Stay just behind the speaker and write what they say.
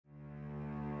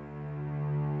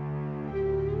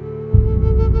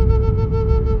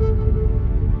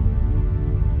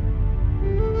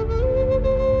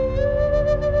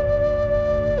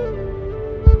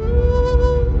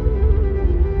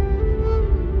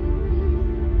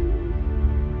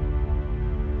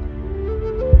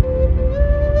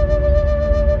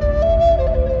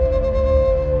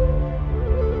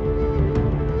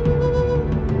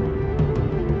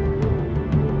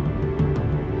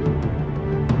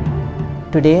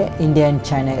Today, India and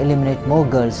China eliminate more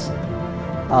girls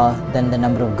than the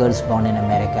number of girls born in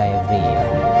America every year.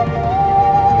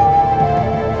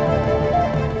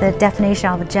 The definition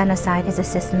of a genocide is a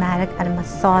systematic and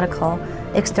methodical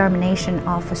extermination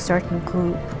of a certain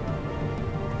group.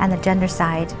 And the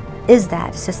gendercide is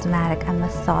that systematic and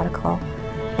methodical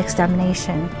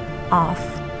extermination of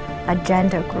a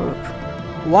gender group.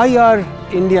 Why are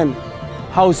Indian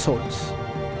households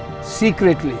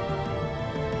secretly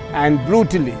and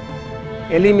brutally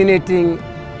eliminating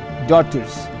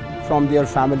daughters from their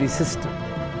family system?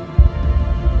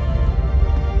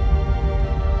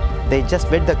 They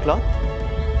just wet the cloth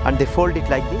and they fold it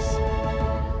like this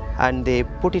and they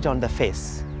put it on the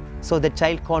face. So the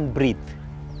child can't breathe.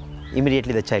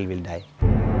 Immediately the child will die.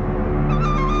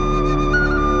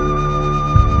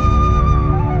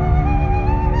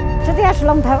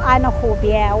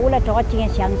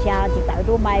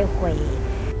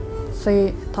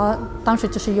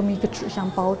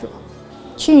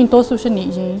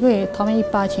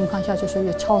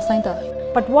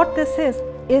 But what this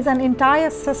is an entire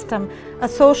system, a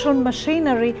social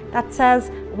machinery that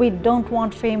says we don't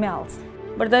want females.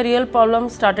 But the real problem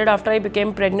started after I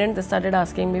became pregnant. They started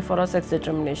asking me for a sex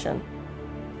determination.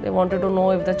 They wanted to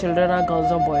know if the children are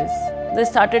girls or boys. They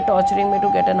started torturing me to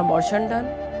get an abortion done.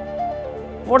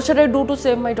 What should I do to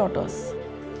save my daughters?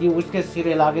 कि उसके सिर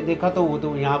हिला के देखा तो वो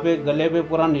तो यहाँ पे गले पे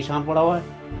पूरा निशान पड़ा हुआ है।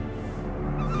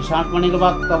 निशान पड़ने के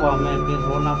बाद तब हमें फिर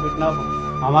रोना पीटना,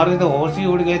 हमारे तो होश ही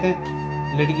उड़ गए थे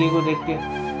लड़की को देख के,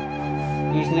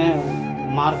 इसने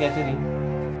मार कैसे दी।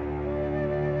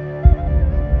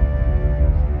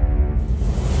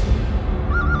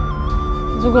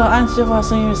如果按计划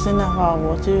生育生的话，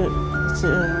我就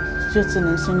只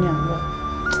能生2个。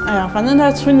哎呀，反正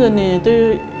在村子里都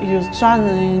有专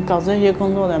人搞这些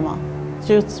工作的嘛，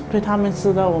就被他们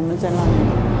知道我们在那里。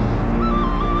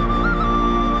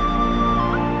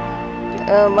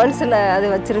மனசுல அதை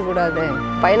வச்சிருக்க கூடாது.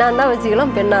 பையனா இருந்தா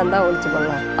வச்சுக்கலாம், பெண்ணா இருந்தா ஒழிச்சு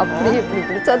பண்ணலாம். அப்படி இப்படி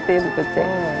பிடிச்சா தேர்ந்து போச்சு.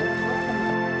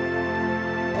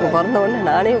 பிறந்த உடனே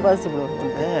நானே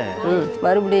பாசிப்படுவேன்.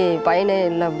 மறுபடி பையனே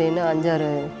இல்லை அப்படின்னு 5-6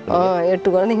 8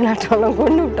 குழந்தைங்களாட்டம்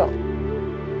கொண்டு விட்டோம்.